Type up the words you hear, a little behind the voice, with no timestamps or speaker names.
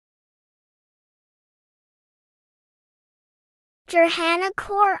Gerhana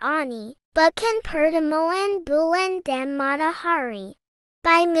Qurani, Bukan, Pertemuan, Bulan-Matahari.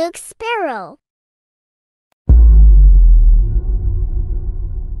 By Mook Sparrow.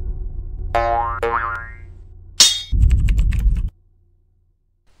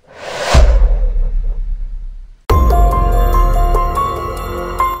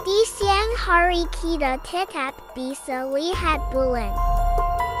 Di siang hari kita tetap bisa lihat bulan.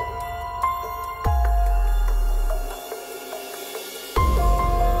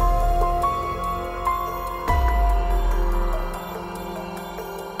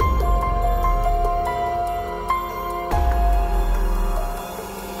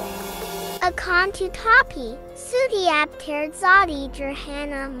 Akan tetapi, setiap terjadi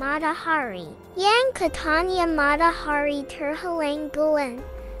gerhana matahari, yang katanya matahari terhalang bulan.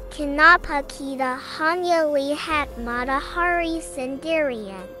 Kenapa kita hanya lihat matahari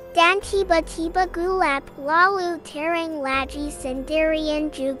sendirian, dan tiba-tiba gelap lalu terang lagi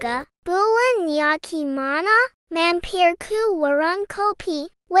sendirian juga? Bulannya gimana? Mampir ke warung kopi.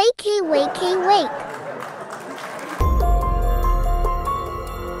 Wake.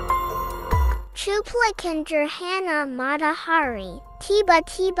 Cuplikan gerhana matahari,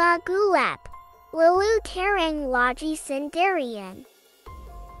 tiba-tiba gelap, lalu terang lagi sendirian.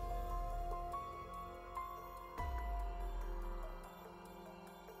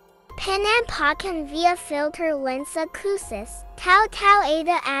 Penampakan via filter lensa khusus, tahu-tahu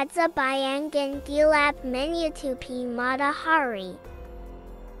ada bayangan gelap menutupi matahari.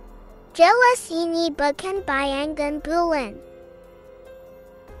 Jelas ini bukan bayangan bulan.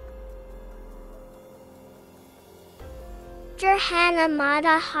 Gerhana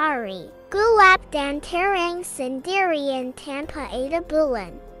matahari, gelap dan terang sendirian tanpa ada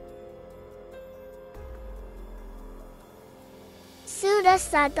bulan. Sudah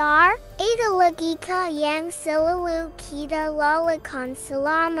sadar, ada logika yang selalu kita lalaikan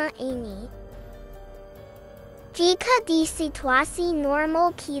selama ini. Jika di situasi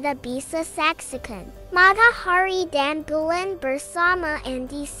normal kita bisa saksikan matahari dan bulan bersama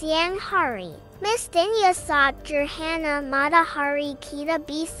di siang hari, mestinya saat gerhana matahari kita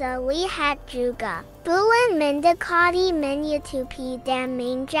bisa lihat juga bulan mendekati menutupi dan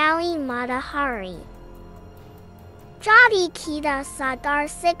menjauhi matahari. Jadi kita sadar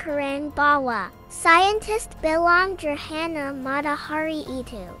sekarang bahwa saintis bilang gerhana matahari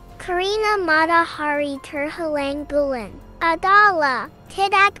itu karena matahari terhalang bulan adalah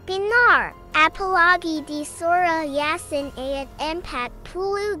tidak benar. Apalagi di surah Yasin ayat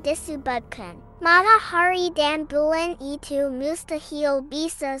 40 disebutkan, matahari dan bulan itu mustahil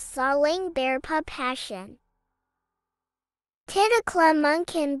bisa saling berpapasan. Tidaklah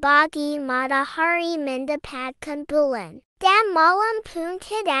mungkin bagi matahari mendapatkan bulan, dan malam pun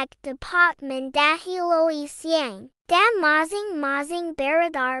tidak dapat mendahului siang, dan masing-masing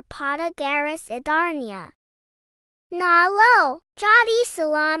beredar pada garis edarnya. Lalu, jadi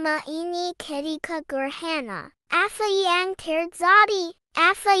selama ini ketika gerhana, apa yang terjadi?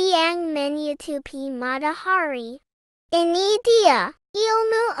 Apa yang menutupi matahari? Ini dia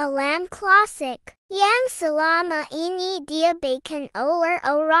ilmu alam klasik yang selama ini diabaikan oleh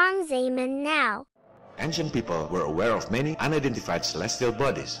orang zaman now. Ancient people were aware of many unidentified celestial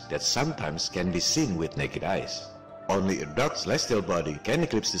bodies that sometimes can be seen with naked eyes. Only a dark celestial body can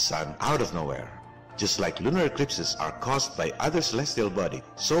eclipse the sun out of nowhere. Just like lunar eclipses are caused by other celestial body,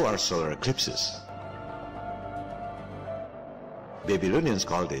 so are solar eclipses. Babylonians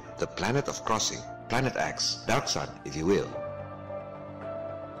called it the planet of crossing, planet X, dark sun if you will.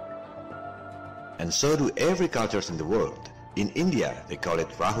 And so do every cultures in the world. In India, they call it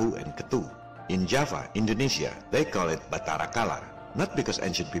Rahu and Ketu. In Java, Indonesia, they call it Batara Kala. Not because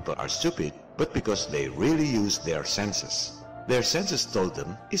ancient people are stupid, but because they really use their senses. Their senses told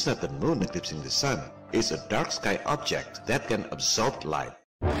them it's not the moon eclipsing the sun, it's a dark sky object that can absorb light.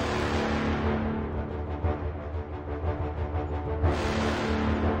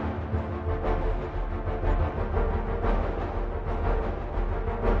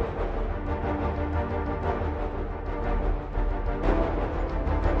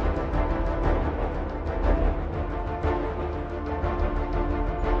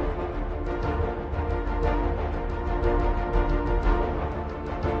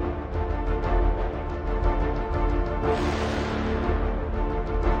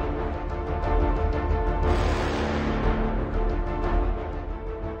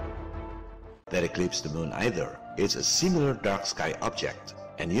 That eclipse the moon either. It's a similar dark sky object.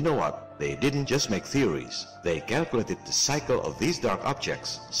 And you know what? They didn't just make theories. They calculated the cycle of these dark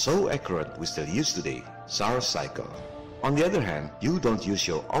objects, so accurate we still use today, Saur's cycle. On the other hand, you don't use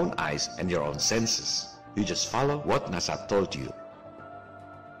your own eyes and your own senses. You just follow what NASA told you.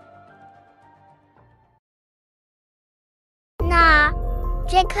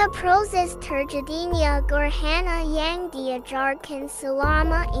 Maka proses terjadinya Gerhana yang diajarkan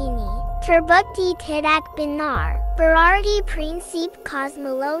selama ini terbukti tidak benar. Berarti prinsip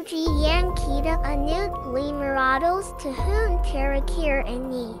kosmologi yang kita anut 500 tahun terakhir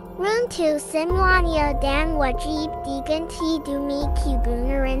ini runtuh semuanya dan wajib diganti demi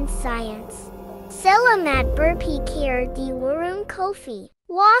kebenaran sains. Selamat berpikir di warung kopi.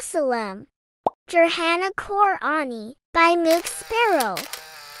 Wassalam. Gerhana Qurani by Sparrow.